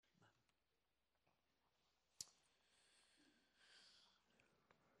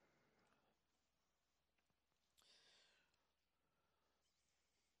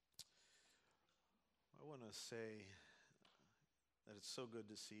want to say that it's so good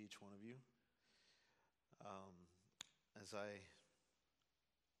to see each one of you. Um, as I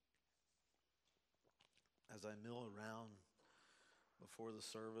as I mill around before the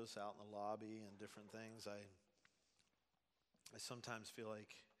service, out in the lobby, and different things, I sometimes feel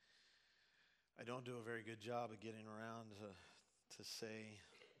like I don't do a very good job of getting around to say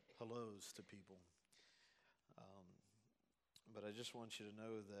hellos to people. Um, but I just want you to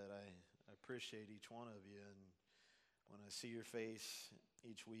know that I appreciate each one of you, and when I see your face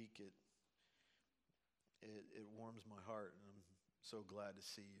each week, it warms my heart, and I'm so glad to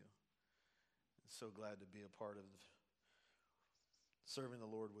see you. So glad to be a part of serving the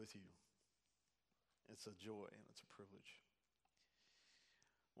Lord with you. It's a joy and it's a privilege.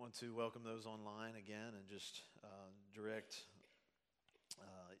 I want to welcome those online again and just direct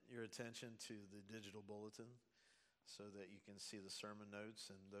your attention to the digital bulletin so that you can see the sermon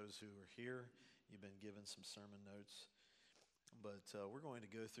notes. And those who are here, you've been given some sermon notes. But we're going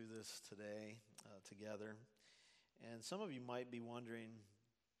to go through this today together. And some of you might be wondering,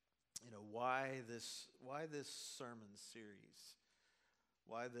 why this sermon series?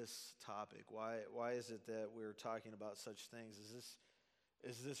 Why this topic? Why is it that we're talking about such things?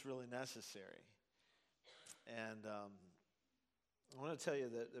 Is this really necessary? And I want to tell you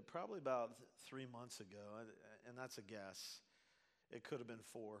that probably about 3 months ago, and that's a guess. It could have been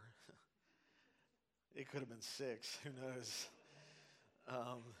 4. It could have been 6. Who knows?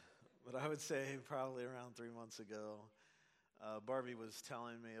 But I would say probably around 3 months ago, Barbie was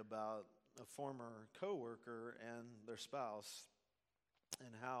telling me about a former coworker and their spouse,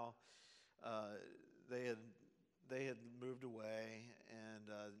 and how they had moved away,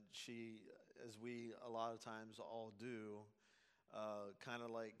 and she, as we a lot of times all do, kind of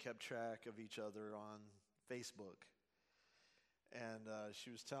like kept track of each other on Facebook. And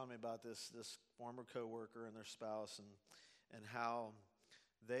she was telling me about this former coworker and their spouse, and how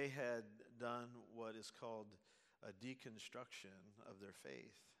they had done what is called a deconstruction of their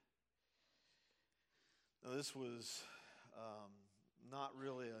faith. Now, this was not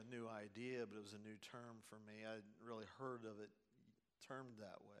really a new idea, but it was a new term for me. I'd really heard of it termed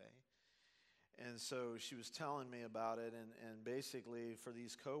that way. And so she was telling me about it, and basically for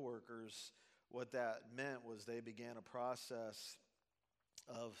these coworkers, what that meant was they began a process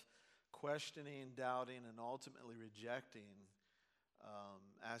of questioning, doubting, and ultimately rejecting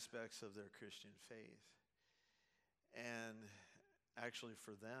aspects of their Christian faith. And actually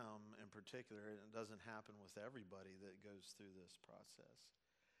for them in particular, it doesn't happen with everybody that goes through this process.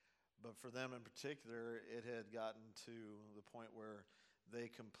 But for them in particular, it had gotten to the point where they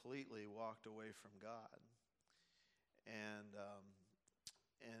completely walked away from God. And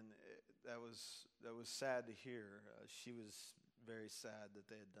that was sad to hear. She was very sad that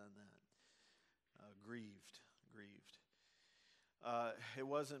they had done that. Grieved. It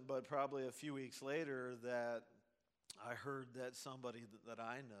wasn't but probably a few weeks later that I heard that somebody that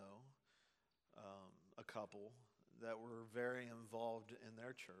I know, a couple, that were very involved in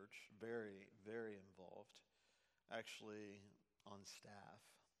their church, very, very involved, actually on staff,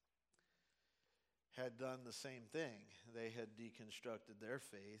 had done the same thing. They had deconstructed their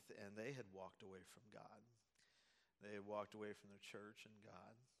faith, and they had walked away from God. They had walked away from their church and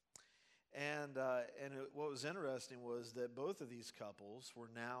God. What was interesting was that both of these couples were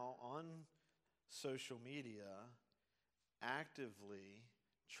now on social media actively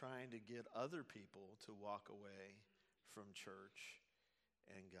trying to get other people to walk away from church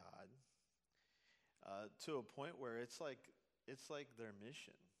and God, to a point where it's like their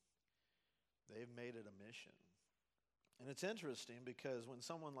mission. They've made it a mission. And it's interesting because when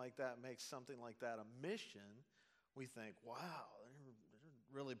someone like that makes something like that a mission, we think, wow, they're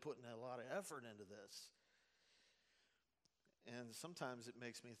really putting a lot of effort into this. And sometimes it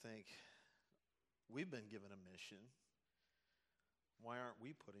makes me think, we've been given a mission. Why aren't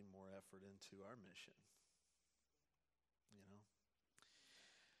we putting more effort into our mission?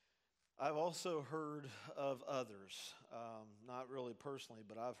 I've also heard of others, not really personally,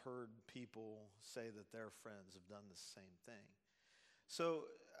 but I've heard people say that their friends have done the same thing. So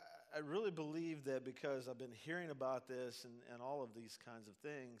I really believe that because I've been hearing about this and all of these kinds of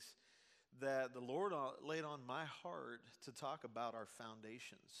things, that the Lord laid on my heart to talk about our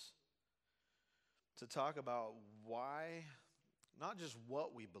foundations, to talk about why, not just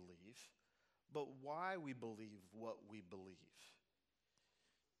what we believe, but why we believe what we believe.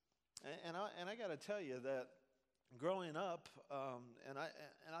 And I got to tell you that growing up, and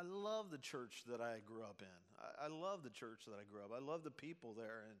I love the church that I grew up in. I love the church that I grew up. I love the people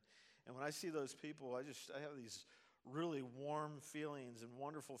there, and when I see those people, I have these really warm feelings and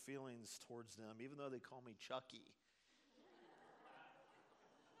wonderful feelings towards them, even though they call me Chucky.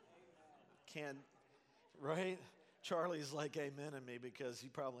 Can't, right? Charlie's like amen in me because he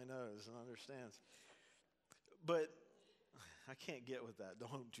probably knows and understands. But I can't get with that.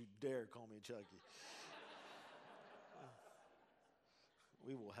 Don't you dare call me Chucky.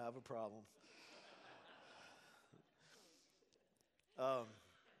 We will have a problem.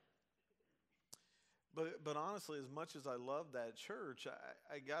 But honestly, as much as I love that church,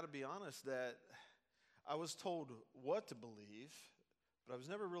 I got to be honest that I was told what to believe, but I was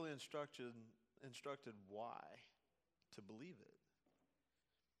never really instructed why to believe it.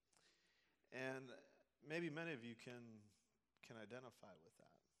 And maybe many of you can identify with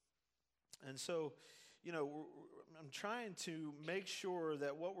that. And so, I'm trying to make sure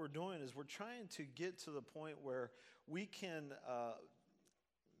that what we're doing is we're trying to get to the point where we can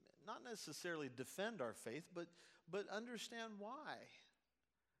not necessarily defend our faith, but understand why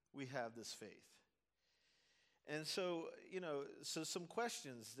we have this faith. And so, so some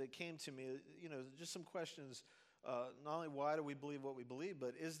questions that came to me, just some questions, not only why do we believe what we believe,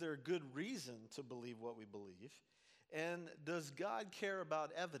 but is there a good reason to believe what we believe? And does God care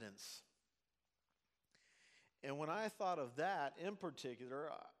about evidence? And when I thought of that in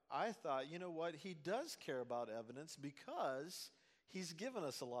particular, I thought, you know what? He does care about evidence because he's given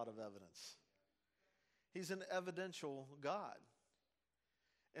us a lot of evidence. He's an evidential God.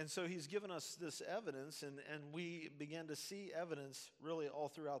 And so he's given us this evidence, and we began to see evidence really all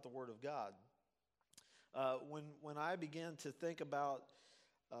throughout the Word of God. When I began to think about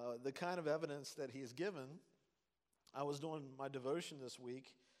the kind of evidence that he has given, I was doing my devotion this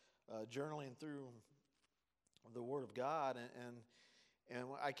week, journaling through the Word of God, and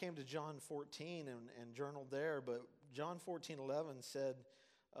I came to John 14 and journaled there, but John 14:11 said,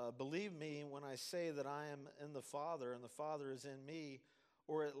 believe me when I say that I am in the Father and the Father is in me,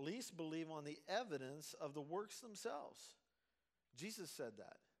 or at least believe on the evidence of the works themselves. Jesus said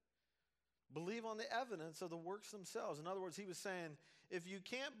that. Believe on the evidence of the works themselves. In other words, he was saying, if you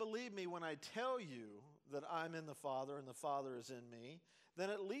can't believe me when I tell you that I'm in the Father and the Father is in me, then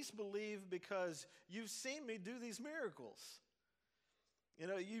at least believe because you've seen me do these miracles.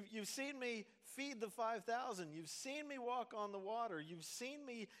 You've seen me feed the 5,000. You've seen me walk on the water. You've seen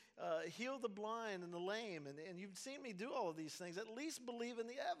me heal the blind and the lame. And you've seen me do all of these things. At least believe in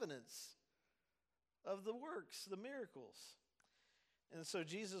the evidence of the works, the miracles. And so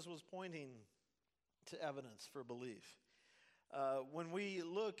Jesus was pointing to evidence for belief. When we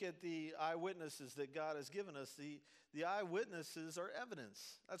look at the eyewitnesses that God has given us, the eyewitnesses are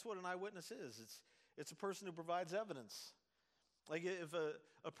evidence. That's what an eyewitness is. It's a person who provides evidence. Like if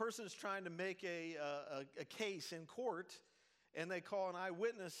a person is trying to make a case in court and they call an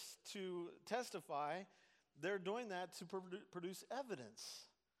eyewitness to testify, they're doing that to produce evidence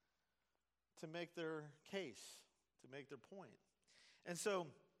to make their case, to make their point. And so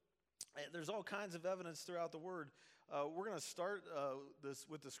there's all kinds of evidence throughout the Word. We're going to start this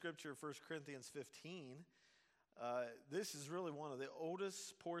with the scripture, 1 Corinthians 15. This is really one of the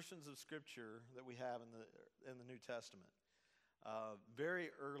oldest portions of scripture that we have in the New Testament. Very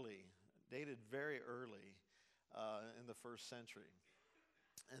early, dated very early in the first century.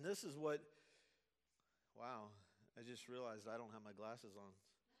 And this is what, wow, I just realized I don't have my glasses on.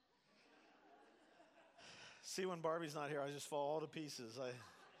 See, when Barbie's not here, I just fall all to pieces.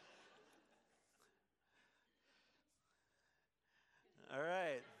 All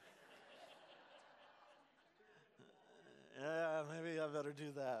right. Yeah, maybe I better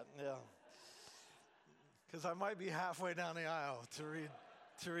do that. Yeah. Because I might be halfway down the aisle to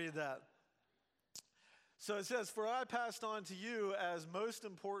read that. So it says, for I passed on to you as most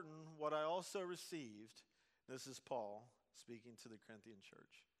important what I also received. This is Paul speaking to the Corinthian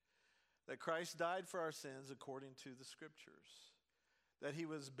church. That Christ died for our sins according to the scriptures. That he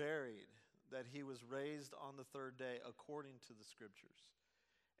was buried. That he was raised on the third day according to the scriptures.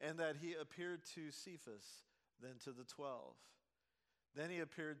 And that he appeared to Cephas, then to the 12. Then he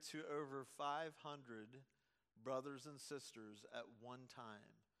appeared to over 500 brothers and sisters at one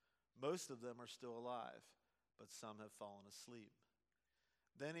time. Most of them are still alive, but some have fallen asleep.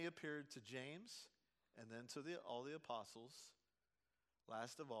 Then he appeared to James, and then to all the apostles.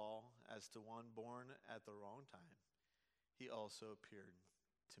 Last of all, as to one born at the wrong time, he also appeared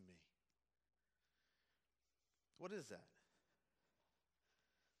to me. What is that?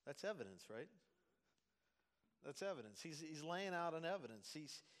 That's evidence, right? That's evidence. He's laying out an evidence.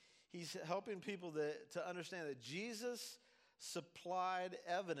 He's helping people to understand that Jesus supplied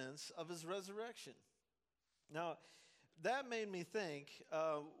evidence of his resurrection. Now, that made me think,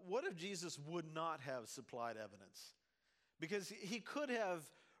 what if Jesus would not have supplied evidence? Because he could have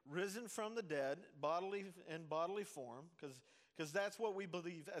risen from the dead in bodily form, because that's what we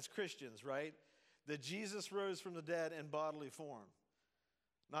believe as Christians, right? That Jesus rose from the dead in bodily form.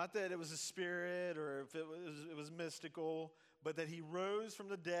 Not that it was a spirit or if it was mystical, but that he rose from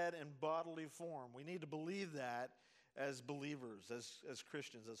the dead in bodily form. We need to believe that as believers, as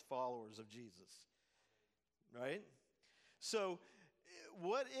Christians, as followers of Jesus. Right? So,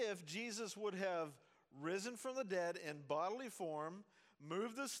 what if Jesus would have risen from the dead in bodily form,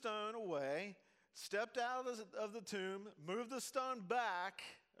 moved the stone away, stepped out of the tomb, moved the stone back,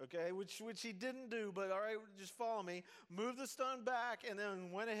 okay, which he didn't do, but all right, just follow me, moved the stone back, and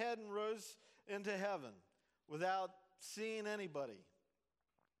then went ahead and rose into heaven without seeing anybody?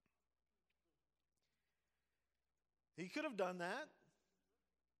 He could have done that,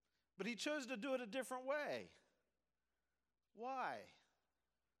 but he chose to do it a different way. Why?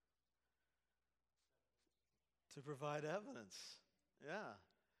 To provide evidence. Yeah.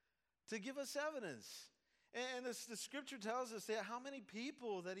 To give us evidence. And the scripture tells us that how many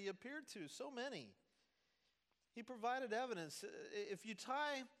people that he appeared to, so many. He provided evidence. If you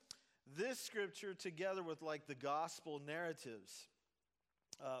tie this scripture together with like the gospel narratives,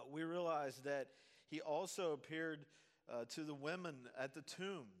 we realize that he also appeared to the women at the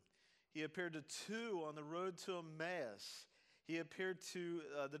tomb. He appeared to two on the road to Emmaus. He appeared to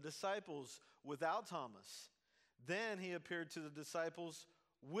the disciples without Thomas. Then he appeared to the disciples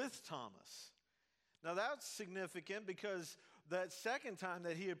with Thomas. Now that's significant because that second time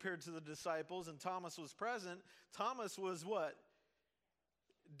that he appeared to the disciples and Thomas was present, Thomas was what?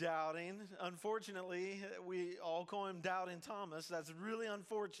 Doubting. Unfortunately, we all call him Doubting Thomas. That's really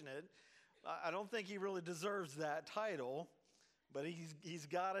unfortunate. I don't think he really deserves that title, but he's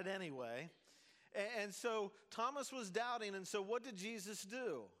got it anyway. And so Thomas was doubting, and so what did Jesus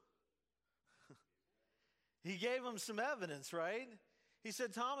do? He gave him some evidence, right? He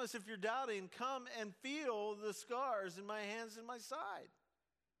said, Thomas, if you're doubting, come and feel the scars in my hands and my side.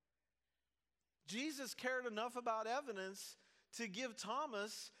 Jesus cared enough about evidence to give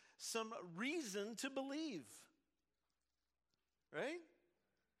Thomas some reason to believe. Right?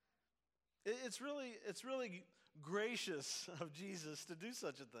 It's really gracious of Jesus to do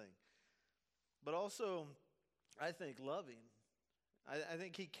such a thing. But also, I think, loving. I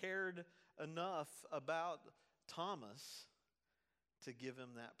think he cared enough about Thomas to give him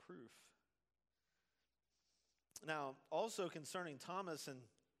that proof. Now, also concerning Thomas,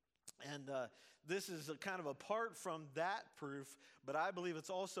 and this is kind of apart from that proof, but I believe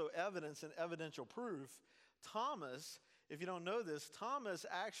it's also evidence and evidential proof. Thomas, if you don't know this, Thomas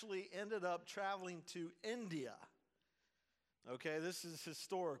actually ended up traveling to India. Okay, this is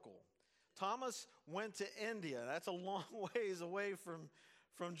historical. Thomas went to India. That's a long ways away from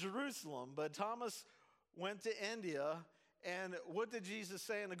Jerusalem, but Thomas went to India, and what did Jesus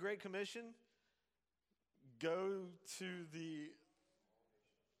say in the Great Commission? Go to the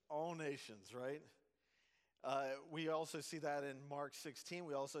all nations, right? We also see that in Mark 16.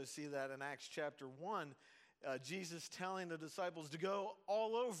 We also see that in Acts chapter 1. Jesus telling the disciples to go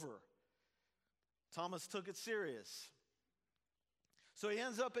all over. Thomas took it serious. So he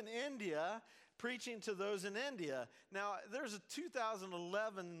ends up in India preaching to those in India. Now, there's a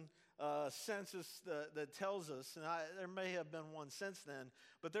 2011 census that tells us, and there may have been one since then,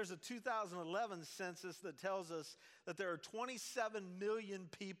 but there's a 2011 census that tells us that there are 27 million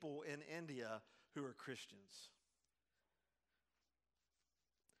people in India who are Christians.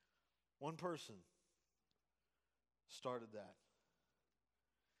 One person started that.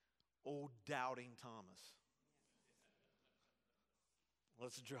 Old Doubting Thomas.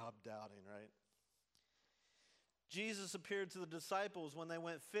 Let's drop doubting, right? Jesus appeared to the disciples when they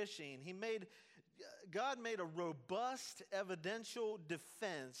went fishing. God made a robust evidential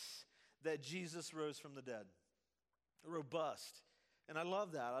defense that Jesus rose from the dead. Robust. And I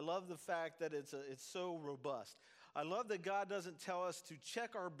love that. I love the fact that it's so robust. I love that God doesn't tell us to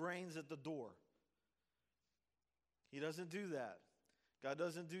check our brains at the door. He doesn't do that. God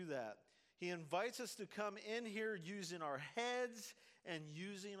doesn't do that. He invites us to come in here using our heads and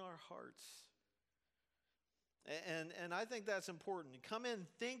using our hearts. And I think that's important. Come in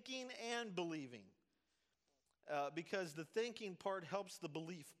thinking and believing. Because the thinking part helps the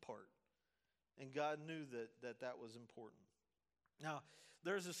belief part. And God knew that was important. Now,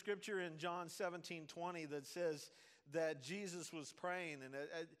 there's a scripture in John 17:20 that says that Jesus was praying. And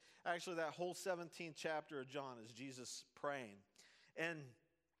actually, that whole 17th chapter of John is Jesus praying. And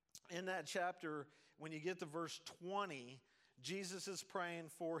in that chapter, when you get to verse 20, Jesus is praying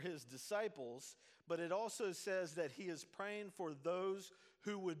for his disciples, but it also says that he is praying for those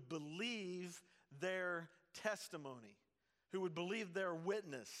who would believe their testimony. who would believe their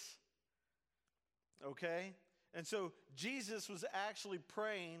witness. Okay? And so Jesus was actually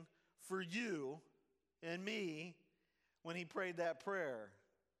praying for you and me when he prayed that prayer.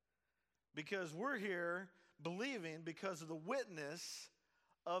 Because we're here believing because of the witness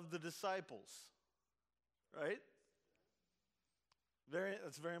of the disciples. Right?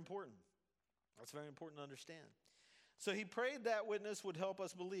 That's very important. That's very important to understand. So he prayed that witness would help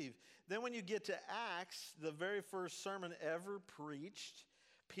us believe. Then when you get to Acts, the very first sermon ever preached,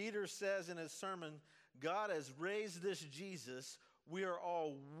 Peter says in his sermon, God has raised this Jesus. We are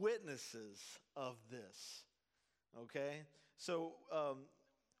all witnesses of this. Okay? So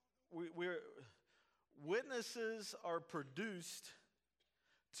witnesses are produced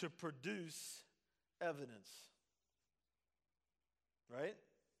to produce evidence. Right?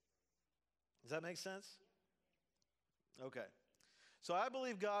 Does that make sense? Okay. So I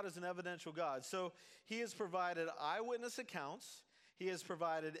believe God is an evidential God. So he has provided eyewitness accounts. He has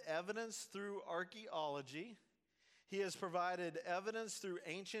provided evidence through archaeology. He has provided evidence through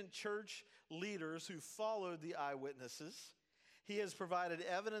ancient church leaders who followed the eyewitnesses. He has provided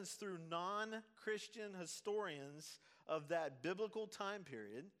evidence through non-Christian historians of that biblical time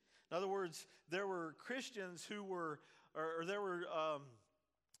period. In other words, there were Christians who were, or there were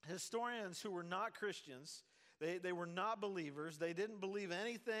historians who were not Christians. They were not believers. They didn't believe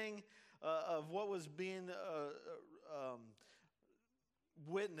anything of what was being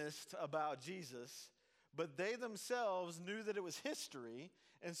witnessed about Jesus. But they themselves knew that it was history,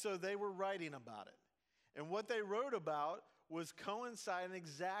 and so they were writing about it. And what they wrote about was coinciding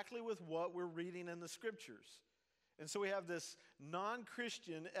exactly with what we're reading in the scriptures. And so we have this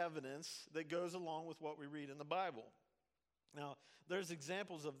non-Christian evidence that goes along with what we read in the Bible. Now, there's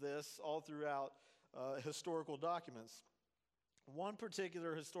examples of this all throughout historical documents. One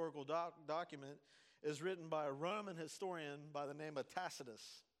particular historical document is written by a Roman historian by the name of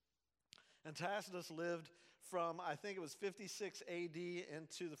Tacitus. And Tacitus lived from, I think it was 56 AD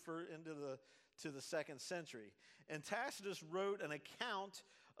into the 2nd century. And Tacitus wrote an account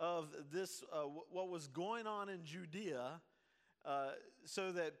of this, what was going on in Judea,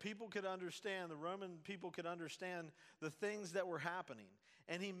 so that people could understand, the Roman people could understand the things that were happening.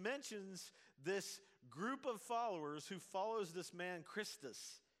 And he mentions this group of followers who follows this man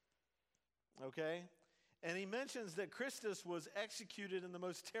Christus. Okay? And he mentions that Christus was executed in the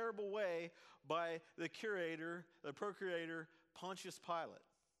most terrible way by the procurator Pontius Pilate.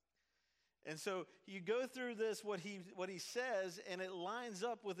 And so you go through this, what he says, and it lines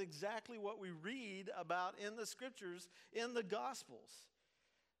up with exactly what we read about in the scriptures, in the Gospels.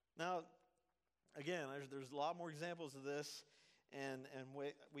 Now, again, there's a lot more examples of this, and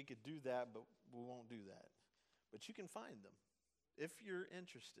we could do that, but we won't do that. But you can find them. If you're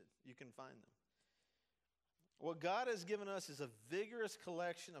interested, you can find them. What God has given us is a vigorous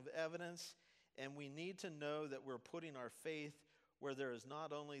collection of evidence, and we need to know that we're putting our faith where there is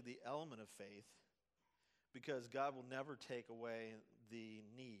not only the element of faith, because God will never take away the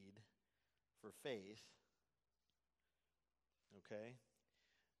need for faith, okay?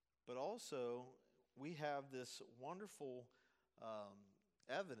 But also, we have this wonderful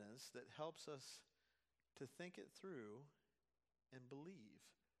evidence that helps us to think it through and believe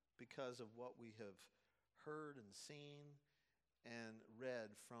because of what we have heard and seen and read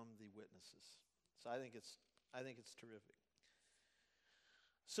from the witnesses. So I think it's terrific.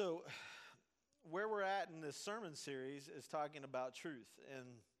 So where we're at in this sermon series is talking about truth, and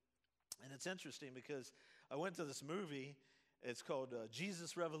it's interesting because I went to this movie. It's called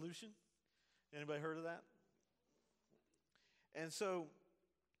Jesus Revolution. Anybody heard of that? And so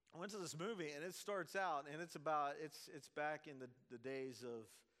I went to this movie, and it starts out, and it's back in the days of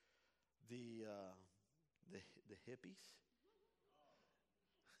the hippies.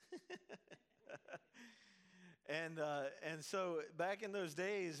 And so back in those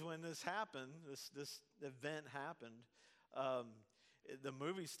days when this happened, this event happened, the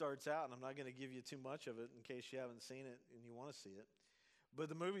movie starts out, and I'm not going to give you too much of it in case you haven't seen it and you want to see it. But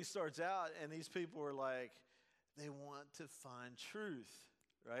the movie starts out, and these people are like, they want to find truth,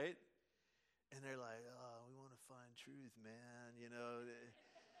 right? And they're like, oh, we want to find truth, man, you know.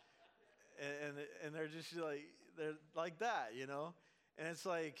 And they're just they're like that, you know. And it's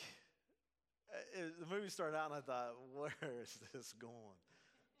like, the movie started out, and I thought, where is this going?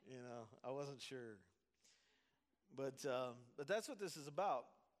 You know, I wasn't sure. But that's what this is about.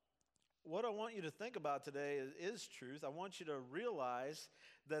 What I want you to think about today is truth. I want you to realize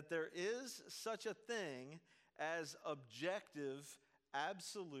that there is such a thing as objective,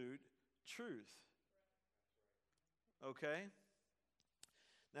 absolute truth. Okay?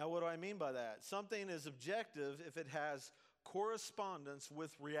 Now, what do I mean by that? Something is objective if it has correspondence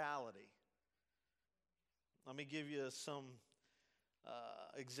with reality. Let me give you some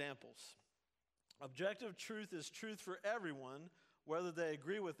examples. Objective truth is truth for everyone, whether they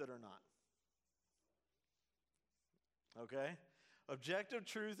agree with it or not. Okay? Objective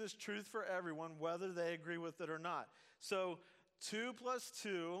truth is truth for everyone, whether they agree with it or not. So 2 plus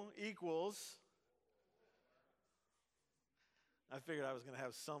 2 equals, I figured I was going to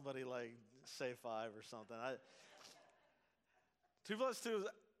have somebody like say 5 or something. 2 plus 2 is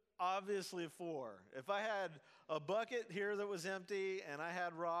obviously 4. If I had a bucket here that was empty and I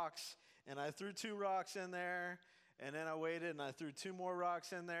had rocks and I threw 2 rocks in there and then I waited and I threw 2 more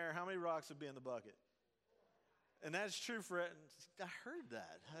rocks in there, how many rocks would be in the bucket? And that's true for it. I heard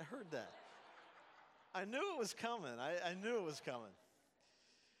that. I knew it was coming. I knew it was coming.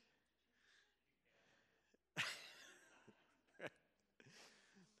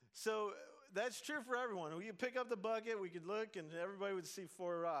 So that's true for everyone. We could pick up the bucket, we could look, and everybody would see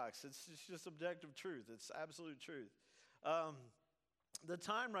 4 rocks. It's just objective truth. It's absolute truth. The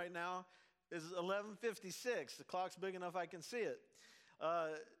time right now is 11:56. The clock's big enough I can see it.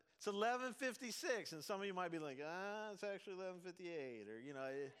 It's 11:56, and some of you might be like, it's actually 11:58, or, you know.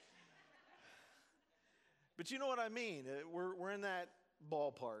 But you know what I mean. We're in that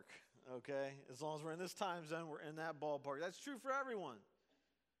ballpark, okay? As long as we're in this time zone, we're in that ballpark. That's true for everyone,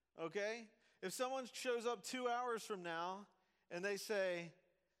 okay? If someone shows up 2 hours from now, and they say,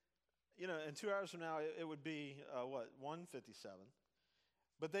 you know, and 2 hours from now, it would be, 1:57.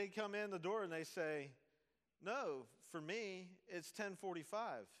 But they come in the door and they say, no, for me, it's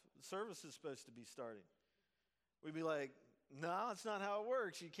 10:45. The service is supposed to be starting. We'd be like, no, it's not how it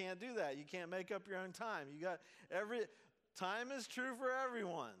works. You can't do that. You can't make up your own time. Time is true for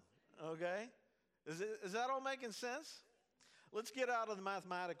everyone, okay? Is that all making sense? Let's get out of the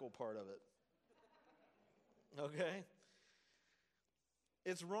mathematical part of it, okay?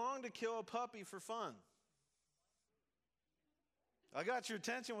 It's wrong to kill a puppy for fun. I got your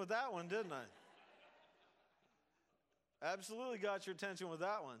attention with that one, didn't I? Absolutely got your attention with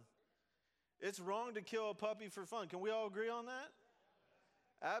that one. It's wrong to kill a puppy for fun. Can we all agree on that?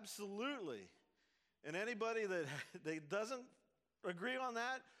 Absolutely. And anybody that doesn't agree on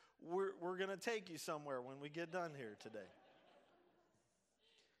that, we're going to take you somewhere when we get done here today.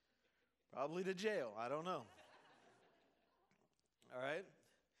 Probably to jail. I don't know. All right?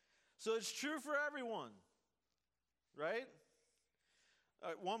 So it's true for everyone. Right? All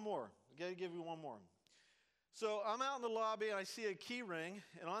right, one more. I got to give you one more. So I'm out in the lobby and I see a key ring,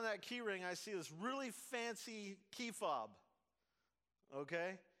 and on that key ring I see this really fancy key fob,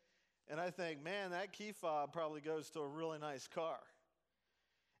 okay? And I think, man, that key fob probably goes to a really nice car.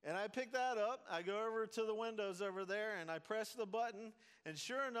 And I pick that up, I go over to the windows over there, and I press the button, and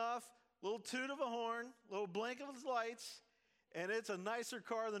sure enough, little toot of a horn, little blink of its lights, and it's a nicer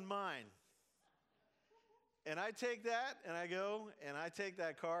car than mine. And I take that, and I go, and I take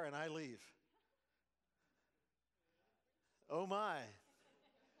that car, and I leave. Oh my.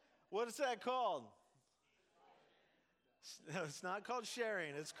 What is that called? No, it's not called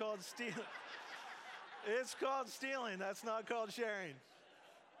sharing. It's called stealing. It's called stealing. That's not called sharing.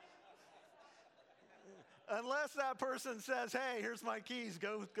 Unless that person says, hey, here's my keys,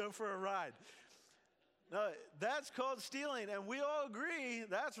 go for a ride. No, that's called stealing, and we all agree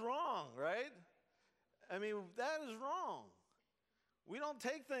that's wrong, right? I mean, that is wrong. We don't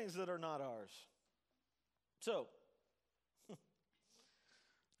take things that are not ours. So,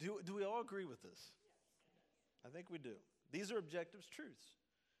 do we all agree with this? I think we do. These are objective truths.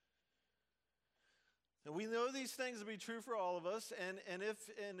 And we know these things to be true for all of us, and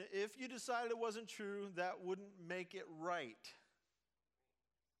if you decided it wasn't true, that wouldn't make it right.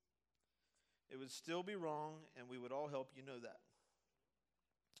 It would still be wrong, and we would all help you know that.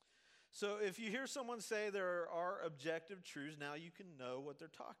 So if you hear someone say there are objective truths, now you can know what they're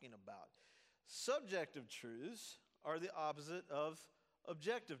talking about. Subjective truths are the opposite of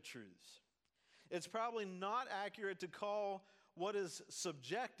objective truths. It's probably not accurate to call what is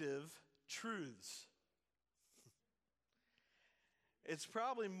subjective truths. It's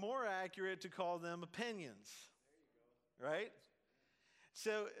probably more accurate to call them opinions, right?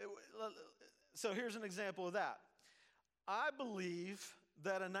 So here's an example of that. I believe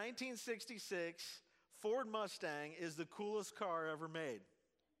that a 1966 Ford Mustang is the coolest car ever made.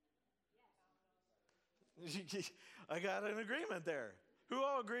 I got an agreement there. Who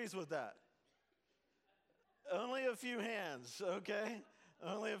all agrees with that? Only a few hands, okay?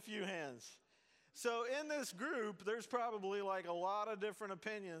 Only a few hands. So in this group, there's probably like a lot of different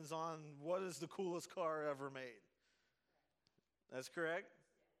opinions on what is the coolest car ever made. That's correct?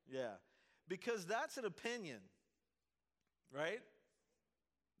 Yeah. Because that's an opinion. right?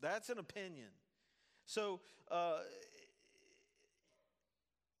 That's an opinion. So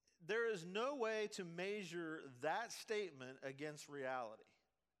there is no way to measure that statement against reality.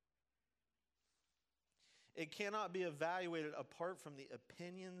 It cannot be evaluated apart from the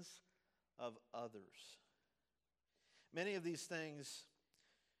opinions of others. Many of these things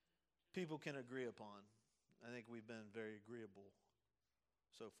people can agree upon. I think we've been very agreeable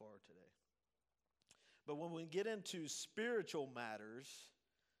so far today. But when we get into spiritual matters,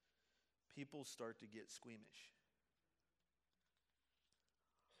 people start to get squeamish.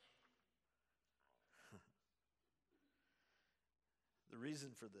 The reason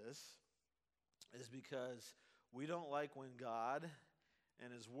for this is because we don't like when God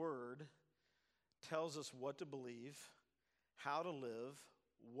and His Word tells us what to believe, how to live,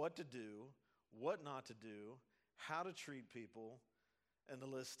 what to do, what not to do, how to treat people, and the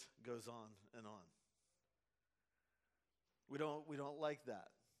list goes on and on. We don't like that.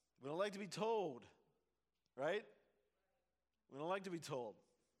 We don't like to be told, right? We don't like to be told.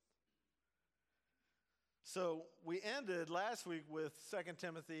 So we ended last week with 2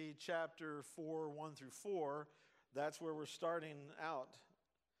 Timothy chapter 4, 1 through 4. That's where we're starting out.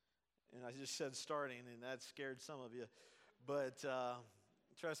 And I just said starting, and that scared some of you. But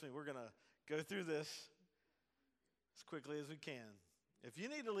trust me, we're going to go through this as quickly as we can. If you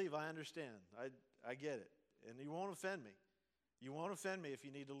need to leave, I understand. I get it. And you won't offend me. You won't offend me if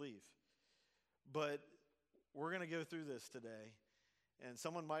you need to leave. But we're going to go through this today. And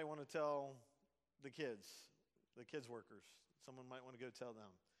someone might want to tell the kids workers. Someone might want to go tell them.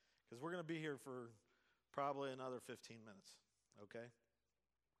 Because we're going to be here for probably another 15 minutes. Okay?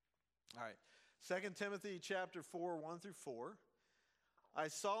 All right. 2 Timothy chapter 4, 1 through 4. I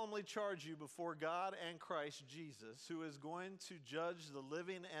solemnly charge you before God and Christ Jesus, who is going to judge the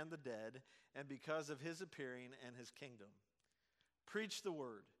living and the dead, and because of His appearing and His kingdom. Preach the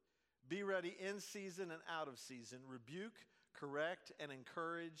word. Be ready in season and out of season. Rebuke, correct, and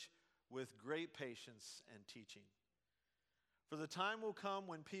encourage with great patience and teaching. For the time will come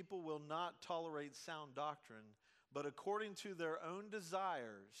when people will not tolerate sound doctrine, but according to their own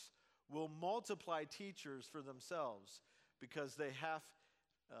desires will multiply teachers for themselves, because they have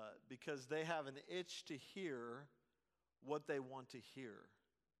an itch to hear what they want to hear.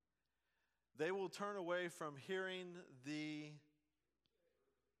 They will turn away from hearing the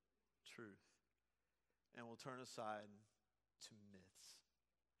truth and will turn aside to myths.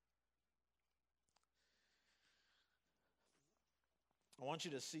 I want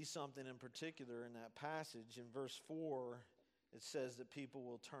you to see something in particular in that passage. In verse 4, it says that people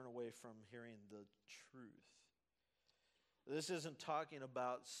will turn away from hearing the truth. This isn't talking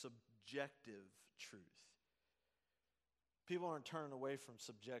about subjective truth. People aren't turning away from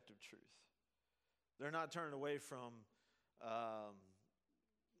subjective truth. They're not turning away from,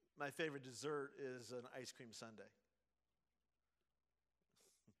 my favorite dessert is an ice cream sundae.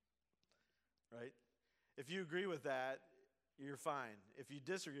 Right? If you agree with that, you're fine. If you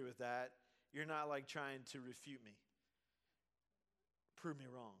disagree with that, you're not like trying to refute me. Prove me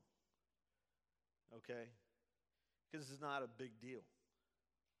wrong. Okay? Because it's not a big deal.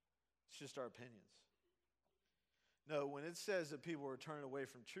 It's just our opinions. No, when it says that people are turning away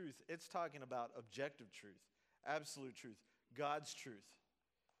from truth, it's talking about objective truth, absolute truth, God's truth.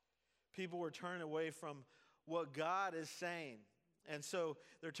 People are turning away from what God is saying. And so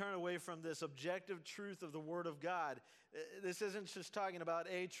they're turning away from this objective truth of the Word of God. This isn't just talking about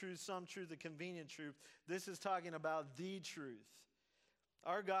a truth, some truth, a convenient truth. This is talking about the truth.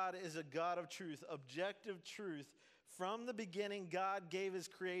 Our God is a God of truth, objective truth. From the beginning, God gave His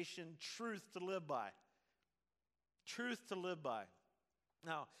creation truth to live by. Truth to live by.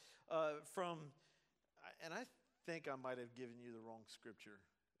 Now, and I think I might have given you the wrong scripture.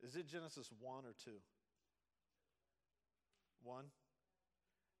 Is it Genesis 1 or 2? 1?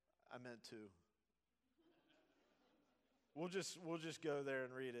 I meant 2. We'll just go there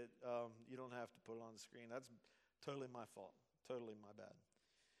and read it. You don't have to put it on the screen. That's totally my fault. Totally my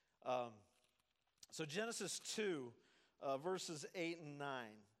bad. So Genesis 2, verses 8 and 9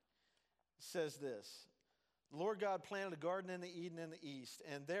 says this. The Lord God planted a garden in the Eden in the east,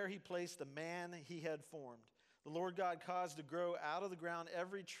 and there He placed the man He had formed. The Lord God caused to grow out of the ground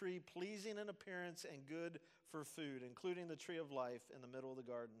every tree pleasing in appearance and good for food, including the tree of life in the middle of the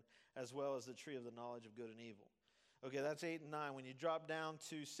garden, as well as the tree of the knowledge of good and evil. Okay, that's 8 and 9. When you drop down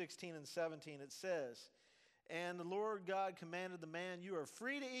to 16 and 17, it says, and the Lord God commanded the man, you are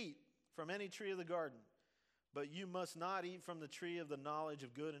free to eat from any tree of the garden, but you must not eat from the tree of the knowledge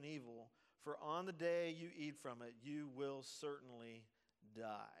of good and evil, for on the day you eat from it, you will certainly die.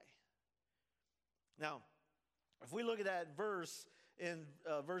 Now, If we look at that verse in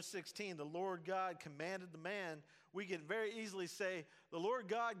verse 16, the Lord God commanded the man, we can very easily say, the Lord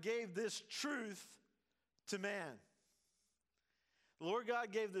God gave this truth to man. The Lord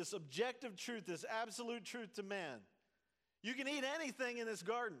God gave this objective truth, this absolute truth to man. You can eat anything in this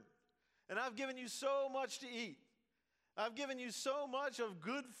garden, and I've given you so much to eat. I've given you so much of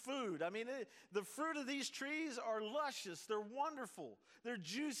good food. I mean, the fruit of these trees are luscious. They're wonderful. They're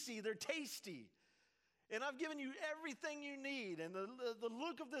juicy. They're tasty. And I've given you everything you need. And the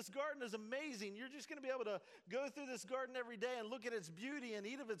look of this garden is amazing. You're just going to be able to go through this garden every day and look at its beauty and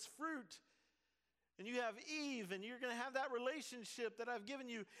eat of its fruit. And you have Eve, and you're going to have that relationship that I've given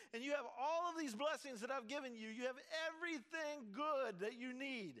you. And you have all of these blessings that I've given you. You have everything good that you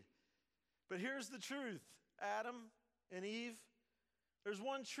need. But here's the truth, Adam and Eve. There's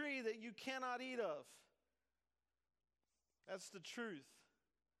one tree that you cannot eat of. That's the truth.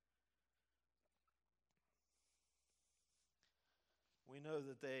 We know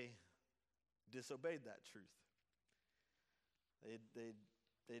that they disobeyed that truth.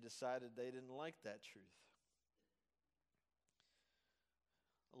 They decided they didn't like that truth.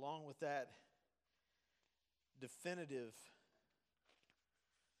 Along with that definitive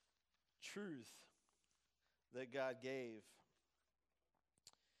truth that God gave,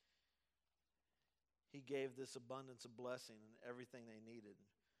 He gave this abundance of blessing and everything they needed,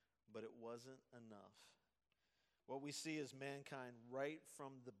 but it wasn't enough. What we see is mankind right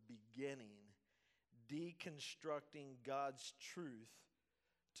from the beginning deconstructing God's truth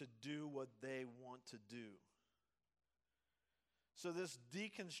to do what they want to do. So this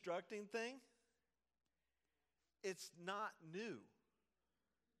deconstructing thing, it's not new.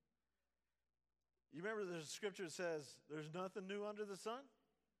 You remember the scripture says, there's nothing new under the sun?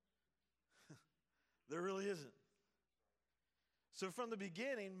 There really isn't. So from the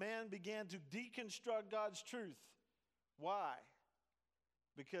beginning, man began to deconstruct God's truth. Why?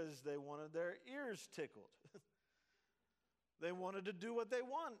 Because they wanted their ears tickled. They wanted to do what they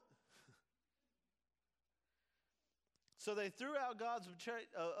want. So they threw out God's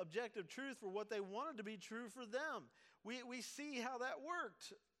objective truth for what they wanted to be true for them. We see how that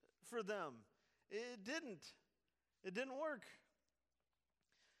worked for them. It didn't. It didn't work.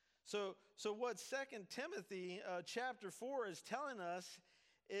 So what 2 Timothy chapter 4 is telling us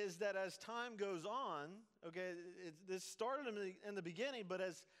is that as time goes on, okay, this started in the beginning, but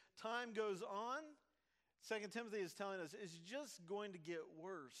as time goes on, 2 Timothy is telling us it's just going to get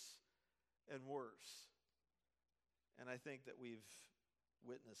worse and worse. And I think that we've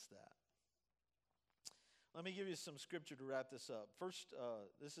witnessed that. Let me give you some scripture to wrap this up. First,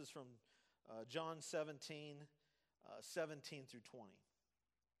 this is from John 17, 17 through 20.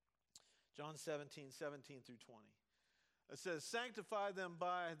 John 17, 17 through 20. It says, sanctify them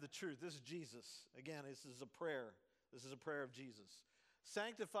by the truth. This is Jesus. Again, this is a prayer. This is a prayer of Jesus.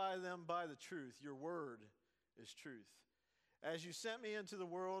 Sanctify them by the truth. Your word is truth. As you sent me into the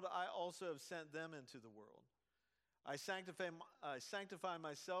world, I also have sent them into the world. I sanctify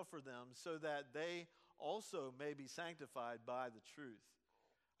myself for them so that they also may be sanctified by the truth.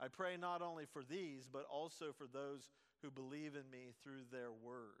 I pray not only for these, but also for those who believe in me through their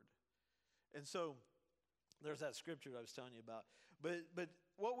word. And so there's that scripture I was telling you about. But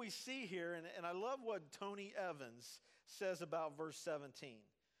what we see here, and I love what Tony Evans says about verse 17.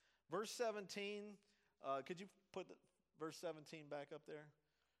 Verse 17, could you put verse 17 back up there?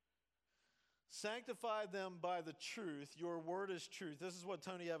 Sanctify them by the truth. Your word is truth. This is what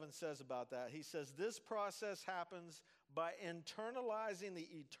Tony Evans says about that. He says, this process happens by internalizing the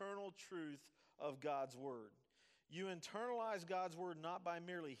eternal truth of God's word. You internalize God's word not by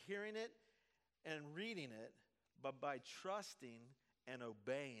merely hearing it and reading it, but by trusting and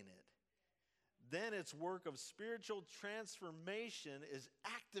obeying it. Then its work of spiritual transformation is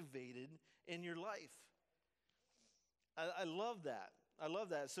activated in your life. I love that. I love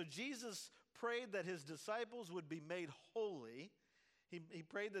that. So Jesus prayed that his disciples would be made holy. He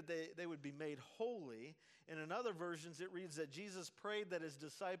prayed that they would be made holy. And in other versions, it reads that Jesus prayed that his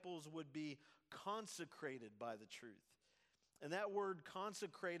disciples would be consecrated by the truth. And that word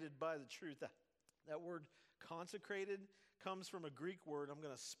consecrated by the truth, that word consecrated comes from a Greek word. I'm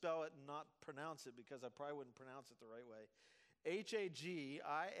going to spell it and not pronounce it because I probably wouldn't pronounce it the right way. Hagiazein.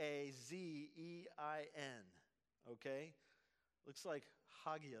 Okay? Looks like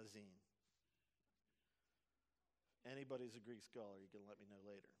hagiazine. Anybody's a Greek scholar, you can let me know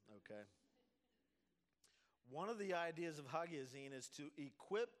later, okay? One of the ideas of hagiazine is to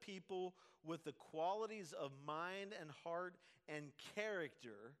equip people with the qualities of mind and heart and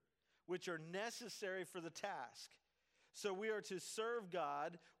character which are necessary for the task. So we are to serve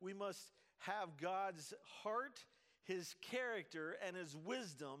God. We must have God's heart, His character, and His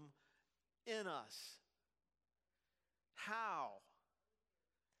wisdom in us. How?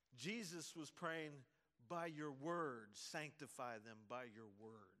 Jesus was praying, by your word, sanctify them by your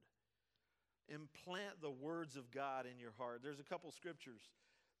word. Implant the words of God in your heart. There's a couple scriptures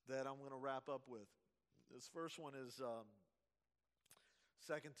that I'm going to wrap up with. This first one is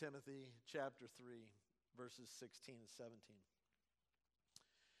 2 Timothy chapter 3, verses 16 and 17.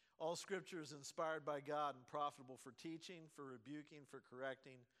 All scripture is inspired by God and profitable for teaching, for rebuking, for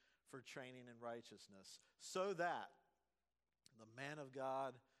correcting, for training in righteousness, so that the man of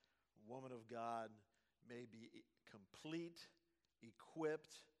God, woman of God, may be complete,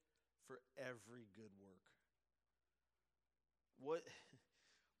 equipped for every good work.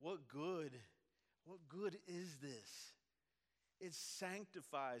 What good is this? It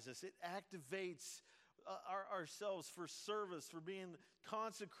sanctifies us. It activates ourselves for service, for being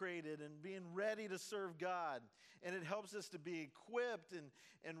consecrated and being ready to serve God. And it helps us to be equipped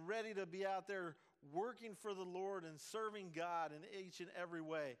and ready to be out there working for the Lord and serving God in each and every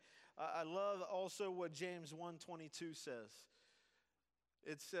way. I love also what James 1:22 says.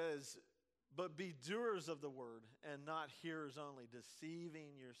 It says, but be doers of the word and not hearers only,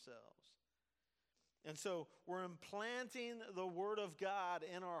 deceiving yourselves. And so we're implanting the word of God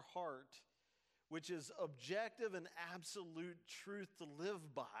in our heart, which is objective and absolute truth to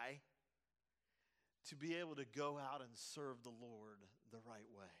live by, to be able to go out and serve the Lord the right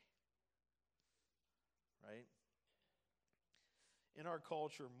way. Right? In our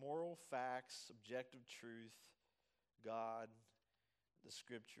culture, moral facts, objective truth, God, the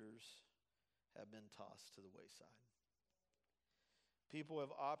scriptures have been tossed to the wayside. People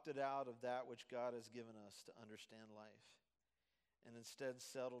have opted out of that which God has given us to understand life, and instead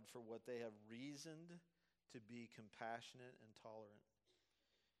settled for what they have reasoned to be compassionate and tolerant.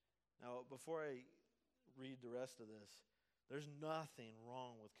 Now, before I read the rest of this, there's nothing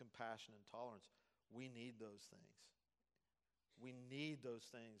wrong with compassion and tolerance. We need those things. We need those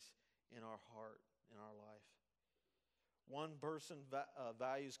things in our heart, in our life. One person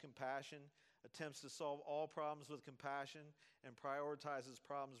values compassion, attempts to solve all problems with compassion, and prioritizes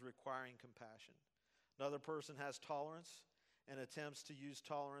problems requiring compassion. Another person has tolerance and attempts to use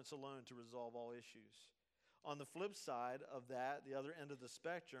tolerance alone to resolve all issues. On the flip side of that, the other end of the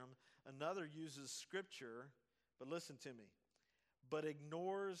spectrum, another uses scripture, but listen to me, but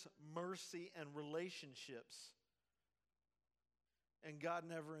ignores mercy and relationships. And God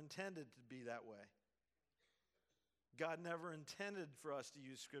never intended to be that way. God never intended for us to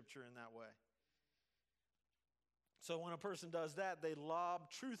use scripture in that way. So when a person does that, they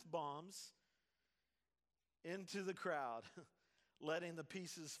lob truth bombs into the crowd, letting the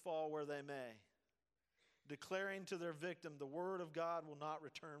pieces fall where they may, declaring to their victim, the word of God will not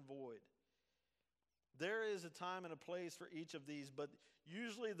return void. There is a time and a place for each of these, but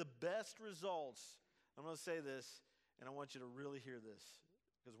usually the best results, I'm going to say this, and I want you to really hear this,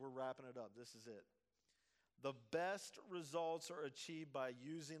 because we're wrapping it up. This is it. The best results are achieved by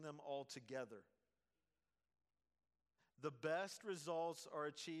using them all together. The best results are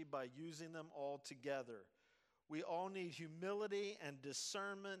achieved by using them all together. We all need humility and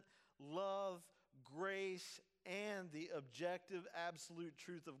discernment, love, grace, and the objective, absolute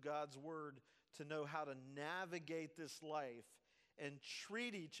truth of God's word to know how to navigate this life and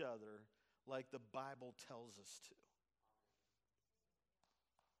treat each other like the Bible tells us to.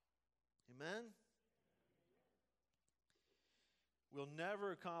 Amen? We'll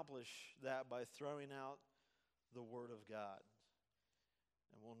never accomplish that by throwing out the Word of God.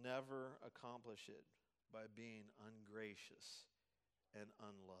 And we'll never accomplish it by being ungracious and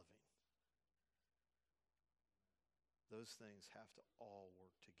unloving. Those things have to all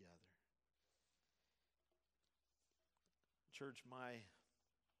work together. Church, my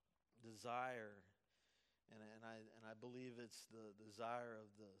desire, and I believe it's the desire of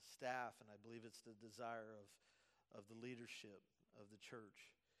the staff, and I believe it's the desire of the leadership of the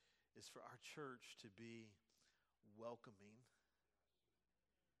church, is for our church to be welcoming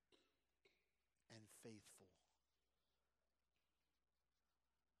and faithful.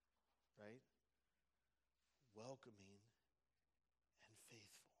 Right? Welcoming and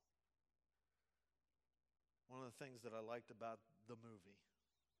faithful. One of the things that I liked about the movie,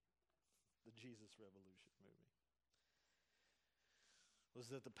 the Jesus Revolution movie, was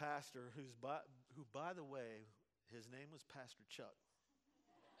that the pastor, who, by the way, his name was Pastor Chuck.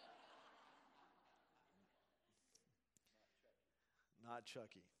 Not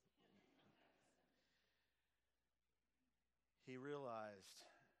Chucky. He realized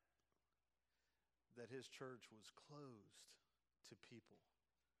that his church was closed to people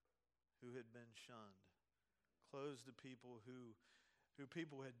who had been shunned, closed to people who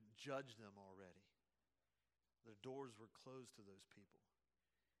people had judged them already. The doors were closed to those people.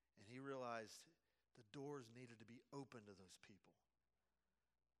 And he realized the doors needed to be open to those people.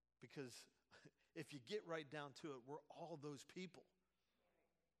 Because if you get right down to it, we're all those people.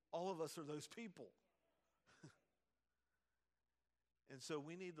 All of us are those people. And so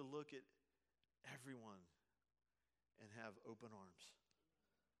we need to look at everyone and have open arms.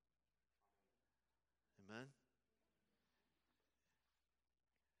 Amen?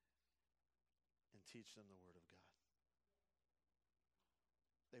 And teach them the Word of God.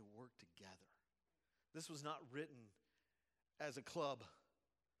 They work together. This was not written as a club.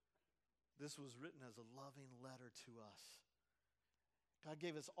 This was written as a loving letter to us. God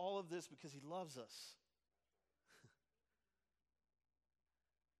gave us all of this because he loves us.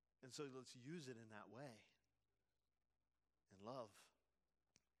 And so let's use it in that way. In love,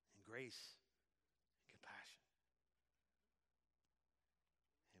 in grace, in compassion.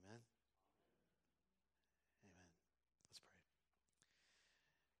 Amen? Amen. Let's pray.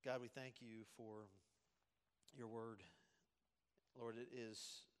 God, we thank you for your word. Lord, it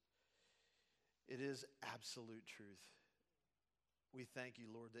is absolute truth. We thank you,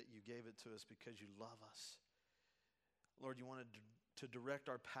 Lord, that you gave it to us because you love us. Lord, you wanted to direct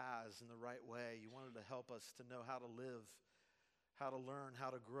our paths in the right way. You wanted to help us to know how to live, how to learn, how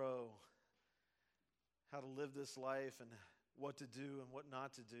to grow, how to live this life and what to do and what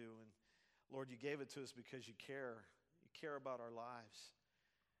not to do. And Lord, you gave it to us because you care. You care about our lives.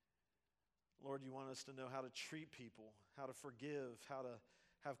 Lord, you want us to know how to treat people, how to forgive, how to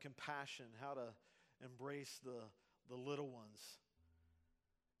have compassion, how to embrace the little ones,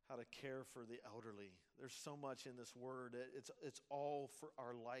 how to care for the elderly. There's so much in this word. It's all for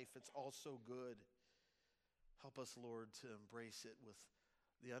our life. It's all so good. Help us, Lord, to embrace it with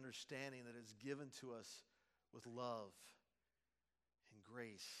the understanding that it's given to us with love and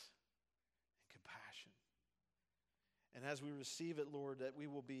grace and compassion. And as we receive it, Lord, that we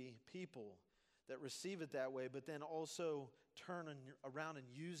will be people that receive it that way, but then also turn around and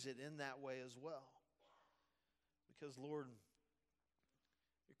use it in that way as well. Because, Lord,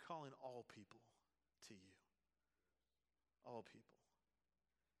 you're calling all people to you. All people.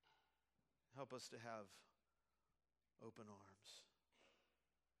 Help us to have open arms.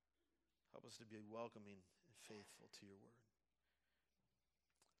 Help us to be welcoming and faithful to your word.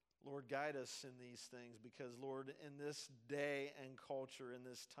 Lord, guide us in these things because, Lord, in this day and culture, in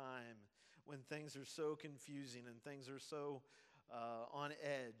this time, when things are so confusing and things are so on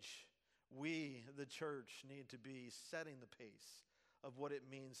edge, we, the church, need to be setting the pace of what it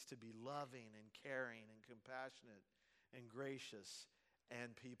means to be loving and caring and compassionate and gracious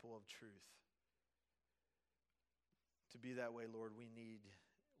and people of truth. To be that way, Lord, we need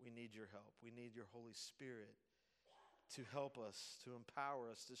your help. We need your Holy Spirit to help us, to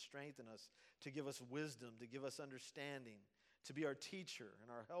empower us, to strengthen us, to give us wisdom, to give us understanding, to be our teacher and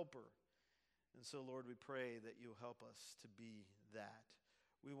our helper. And so, Lord, we pray that you'll help us to be that.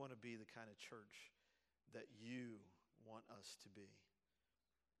 We want to be the kind of church that you want us to be,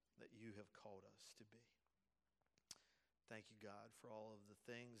 that you have called us to be. Thank you, God, for all of the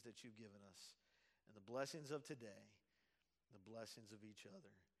things that you've given us and the blessings of today, the blessings of each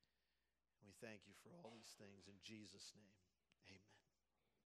other. We thank you for all these things in Jesus' name.